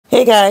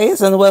Hey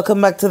guys, and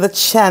welcome back to the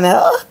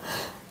channel.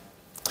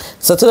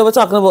 So today we're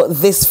talking about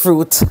this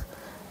fruit.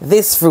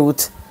 This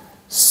fruit,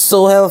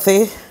 so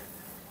healthy,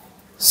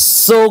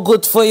 so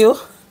good for you,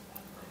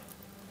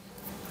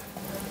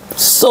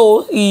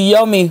 so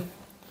yummy.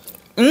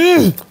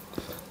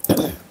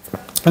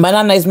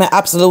 Banana is my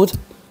absolute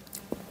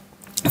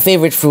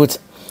favorite fruit,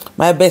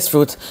 my best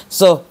fruit.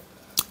 So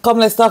come,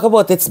 let's talk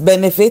about its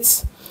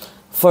benefits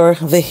for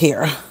the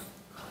hair.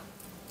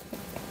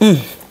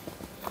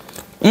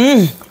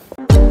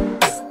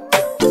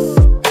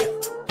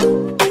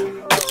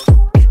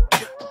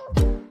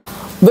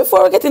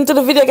 Before we get into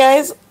the video,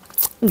 guys,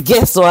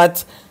 guess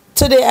what?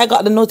 Today I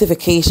got the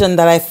notification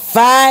that I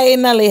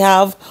finally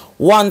have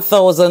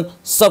 1,000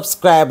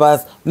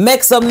 subscribers.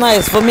 Make some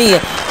noise for me.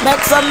 Make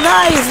some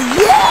noise.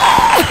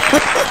 Yeah!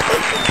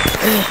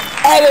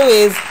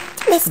 Anyways,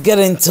 let's get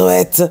into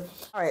it.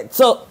 Alright,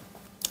 so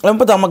let me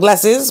put on my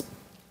glasses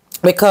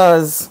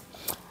because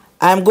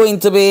I'm going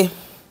to be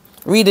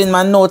reading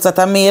my notes that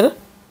I made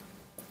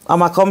on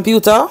my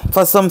computer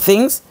for some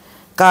things.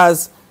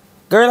 Because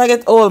girl, I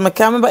get old. I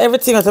can't remember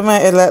everything out of my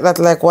head like that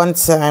like one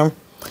time.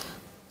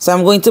 So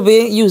I'm going to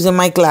be using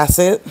my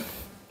glasses,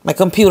 my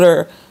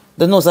computer,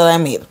 the notes that I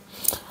made.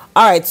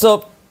 Alright,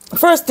 so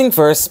first thing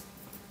first,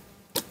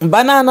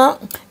 banana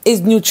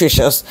is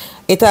nutritious.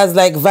 It has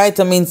like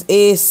vitamins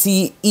A,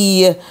 C,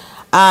 E,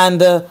 and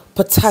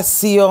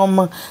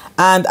potassium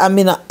and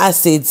amino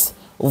acids.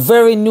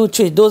 Very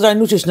nutritious. Those are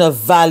nutritional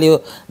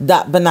value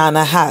that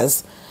banana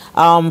has.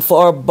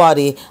 For our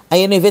body,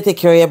 and you know, if you take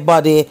care of your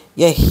body,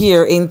 your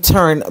hair in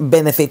turn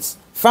benefits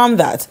from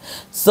that.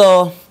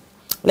 So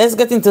let's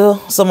get into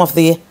some of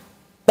the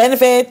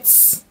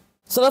benefits.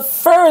 So the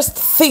first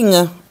thing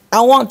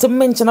I want to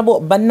mention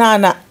about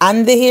banana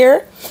and the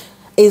hair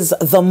is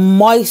the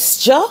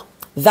moisture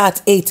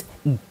that it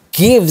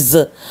gives.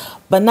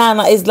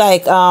 Banana is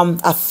like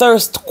a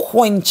thirst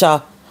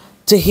quencher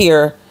to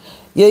hair.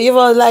 You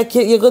ever like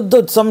you go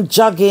do some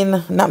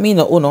jogging, not me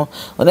no uno,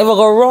 whenever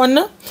go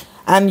run,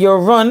 and you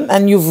run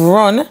and you've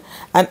run,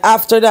 and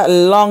after that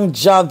long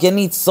jog you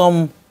need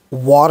some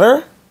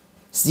water,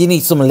 you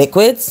need some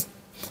liquids.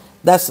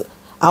 That's,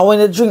 and when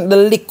you drink the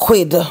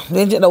liquid, when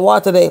you drink the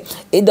water there,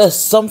 it does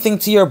something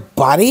to your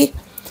body.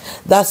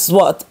 That's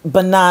what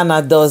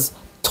banana does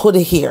to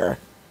the hair.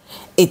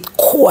 It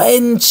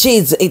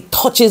quenches, it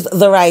touches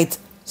the right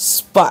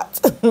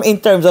spot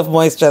in terms of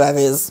moisture, that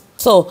is.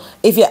 So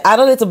if you add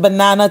a little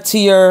banana to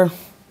your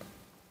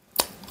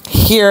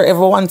hair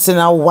every once in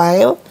a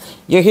while,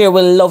 your hair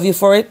will love you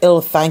for it.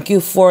 It'll thank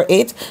you for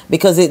it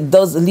because it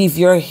does leave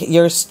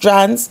your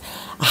strands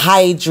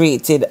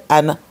hydrated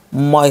and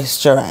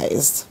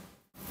moisturized.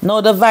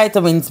 Now the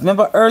vitamins.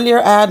 Remember earlier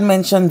I had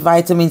mentioned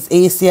vitamins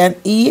A, C, and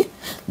E.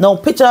 Now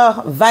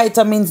picture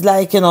vitamins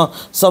like, you know,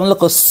 some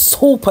little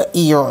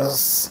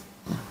superheroes.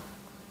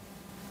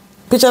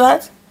 Picture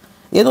that?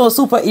 You know,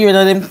 superhero, you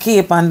know, them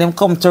cape and them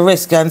come to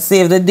rescue and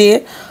save the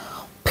day.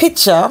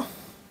 Picture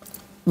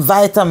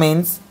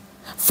vitamins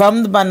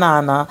from the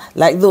banana,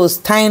 like those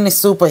tiny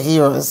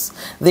superheroes.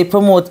 They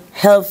promote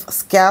health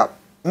scalp.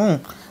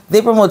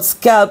 They promote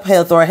scalp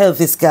health, or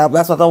healthy scalp.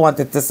 That's what I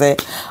wanted to say.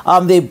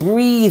 They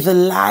breathe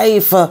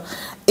life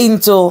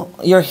into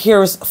your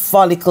hair's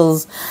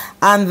follicles,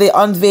 and they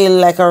unveil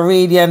like a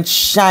radiant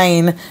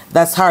shine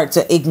that's hard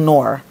to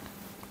ignore.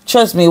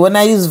 Trust me, when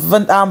I use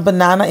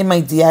banana in my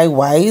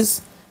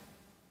DIYs,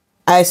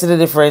 I see the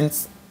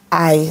difference.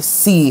 I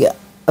see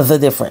the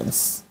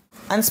difference.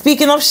 And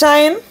speaking of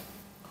shine,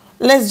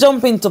 let's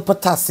jump into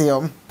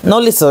potassium. Now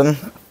listen,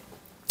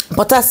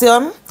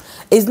 potassium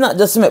is not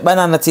just to make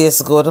banana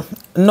taste good.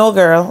 No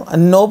girl,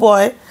 no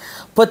boy.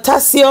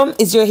 Potassium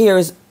is your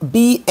hair's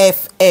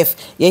BFF.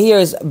 Your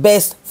hair's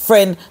best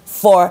friend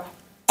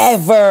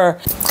forever.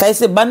 I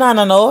say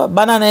banana now.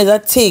 Banana is a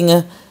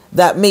thing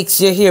that makes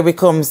your hair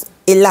becomes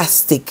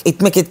elastic.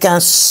 It make it can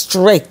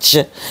stretch.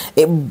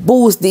 It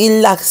boosts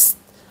the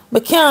we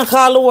can't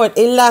call the word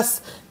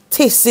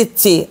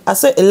elasticity. I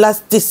say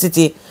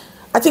elasticity.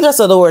 I think that's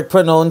how the word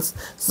pronounced.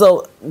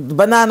 So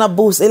banana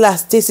boosts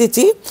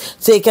elasticity.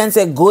 So you can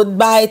say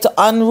goodbye to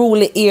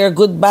unruly hair,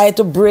 goodbye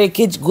to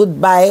breakage,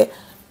 goodbye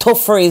to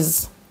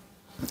frizz.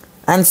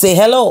 And say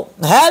hello,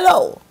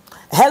 hello,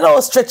 hello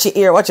stretchy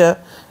hair. Watch ya.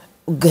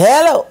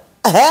 Hello,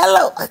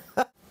 hello.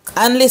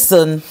 And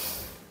listen,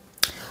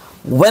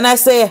 when I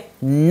say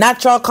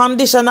natural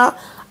conditioner,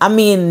 I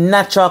mean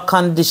natural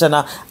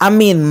conditioner. I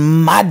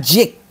mean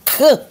magic.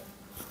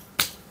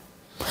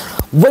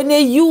 When you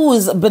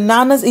use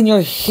bananas in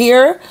your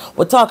hair,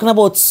 we're talking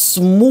about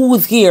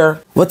smooth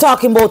hair. We're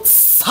talking about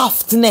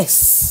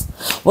softness.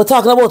 We're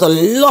talking about a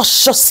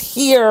luscious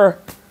hair.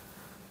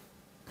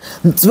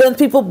 When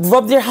people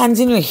rub their hands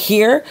in your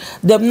hair,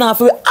 them not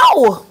feel,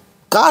 ow,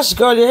 gosh,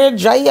 girl, your hair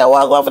dry. I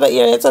want to go over that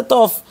hair. It's a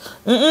tough.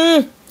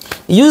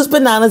 Use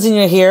bananas in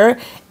your hair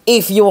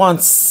if you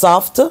want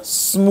soft,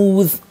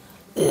 smooth,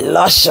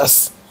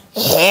 luscious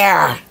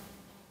hair.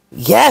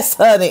 Yes,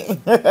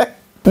 honey.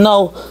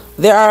 Now,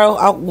 there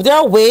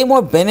are way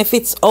more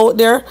benefits out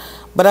there,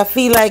 but I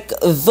feel like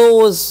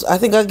those, I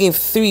think I gave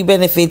 3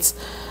 benefits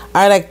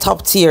are like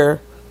top tier.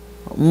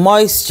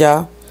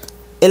 Moisture,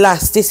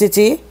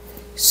 elasticity,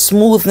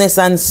 smoothness,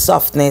 and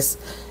softness.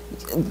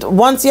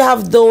 Once you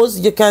have those,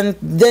 you can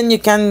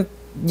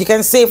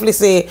safely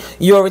say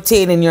you're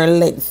retaining your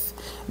length,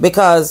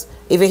 because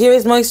if your hair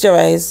is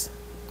moisturized,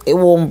 it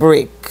won't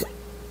break,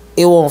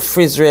 it won't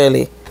frizz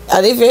really.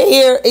 And if your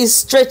hair is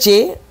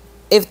stretchy,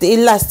 if the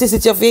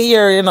elasticity of your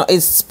hair, you know,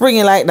 is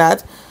springy like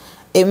that,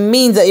 it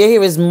means that your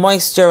hair is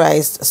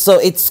moisturized, so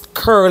it's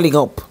curling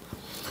up.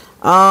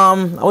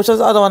 Which was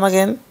the other one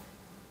again?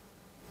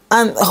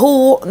 And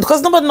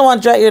because nobody don't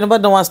want dry hair,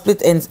 nobody don't want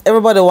split ends,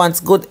 everybody wants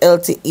good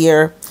healthy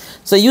hair.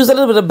 So use a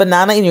little bit of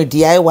banana in your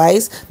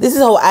DIYs. This is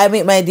how I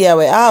make my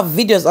DIY. I have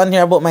videos on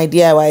here about my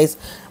DIYs,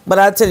 but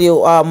I'll tell you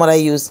what I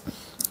use.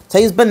 So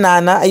I use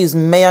banana, I use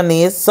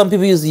mayonnaise, some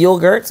people use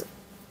yogurt.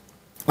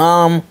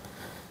 I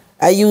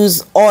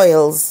use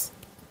oils.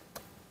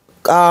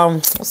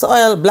 What's the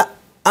oil?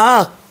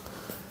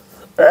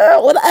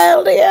 What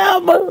oil do you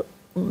have?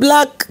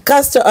 Black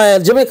castor oil,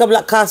 Jamaica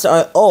black castor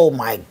oil. Oh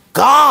my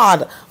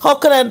God, how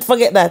could I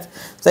forget that?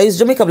 So I use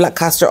Jamaica black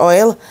castor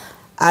oil.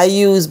 I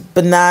use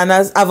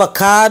bananas,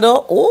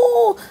 avocado.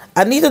 Oh,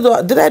 I need to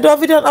do. Did I do a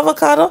video on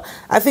avocado?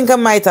 I think I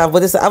might have,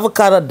 but it's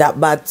avocado that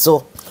bad.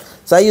 So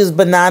I use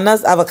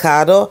bananas,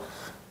 avocado,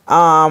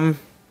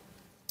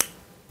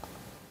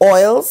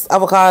 oils,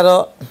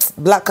 avocado,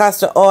 black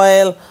castor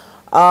oil.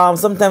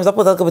 Sometimes I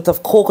put a little bit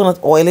of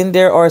coconut oil in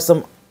there, or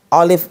some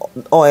olive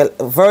oil,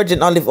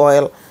 virgin olive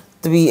oil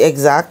to be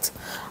exact.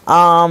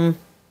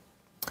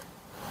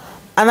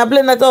 And I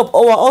blend that up.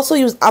 Oh, I also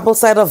use apple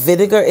cider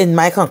vinegar in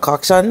my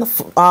concoction.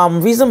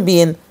 Reason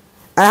being,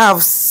 I have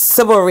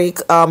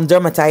seborrheic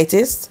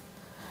dermatitis,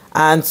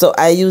 and so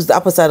I use the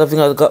apple cider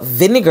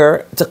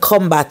vinegar to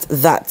combat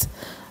that.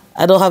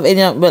 I don't have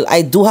any. Well,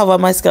 I do have on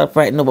my scalp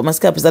right now, but my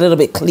scalp is a little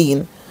bit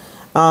clean.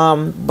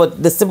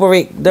 But the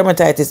seborrheic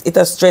dermatitis, it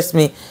has stressed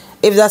me,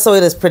 if that's how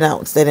it is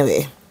pronounced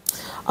anyway.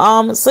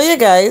 So yeah,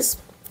 guys,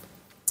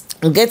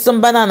 get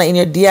some banana in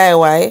your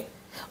DIY.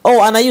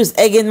 Oh, and I use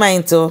egg in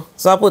mine too.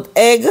 So I put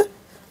egg.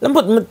 Let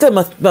me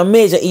put my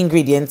major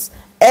ingredients: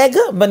 egg,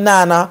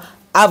 banana,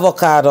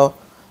 avocado.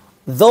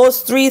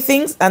 Those three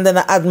things, and then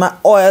I add my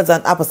oils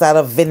and apple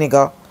cider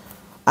vinegar,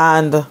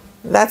 and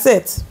that's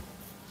it.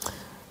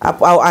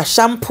 I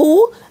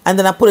shampoo, and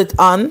then I put it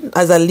on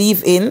as a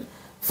leave-in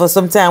for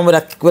some time with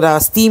a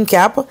steam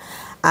cap,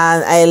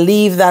 and I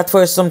leave that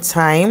for some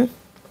time,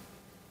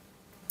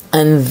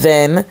 and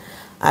then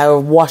I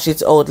wash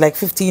it out like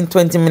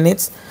 15-20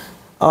 minutes.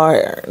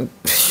 Or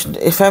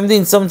if I'm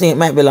doing something, it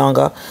might be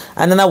longer.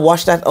 And then I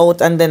wash that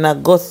out, and then I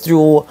go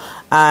through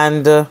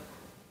and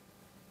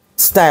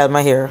style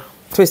my hair,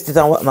 twist it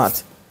and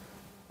whatnot,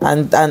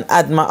 and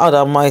add my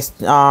other my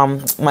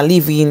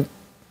leave-in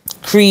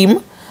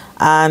cream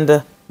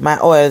and my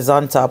oils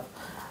on top,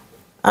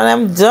 and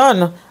I'm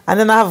done. And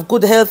then I have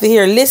good healthy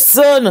hair.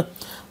 Listen,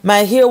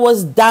 my hair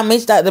was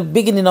damaged at the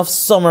beginning of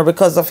summer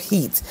because of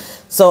heat.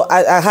 So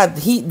I had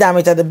heat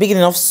damage at the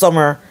beginning of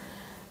summer.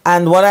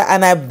 And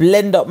I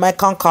blend up my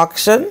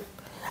concoction,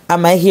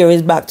 and my hair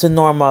is back to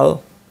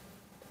normal.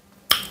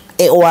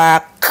 It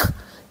work.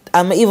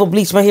 I'm even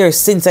bleached my hair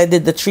since I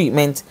did the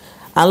treatment.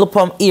 And look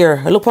on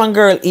ear, look on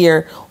girl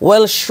ear,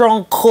 well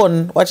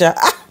shrunken. Watch out.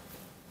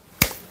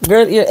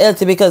 Girl ear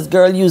healthy because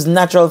girl use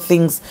natural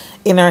things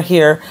in her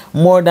hair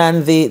more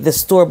than the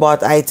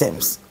store-bought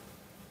items.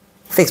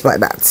 Fix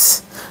like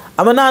that.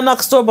 I'm not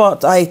knock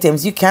store-bought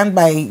items. You can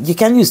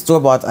use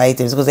store-bought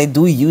items because I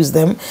do use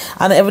them.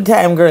 And every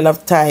time girl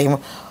have time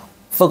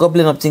for go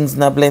blend up things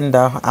in a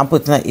blender and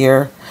put in her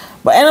ear.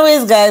 But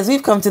anyways, guys,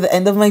 we've come to the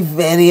end of my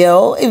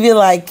video. If you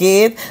like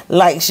it,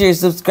 like, share,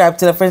 subscribe,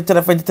 tell a friend,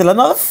 tell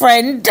another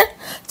friend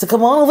to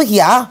come on over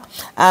here.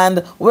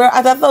 And we're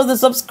at 1,000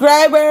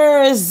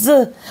 subscribers.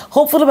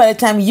 Hopefully by the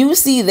time you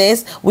see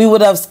this, we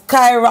would have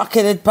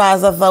skyrocketed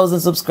past 1,000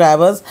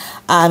 subscribers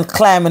and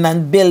climbing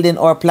and building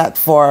our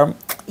platform.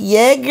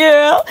 Yeah,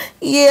 girl.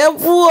 Yeah,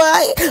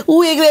 boy.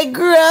 We're gonna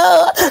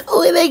grow.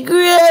 We're gonna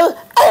grow.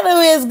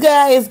 Anyways,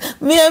 guys,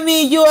 me and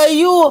me, you are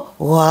you.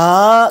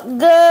 What,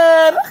 girl?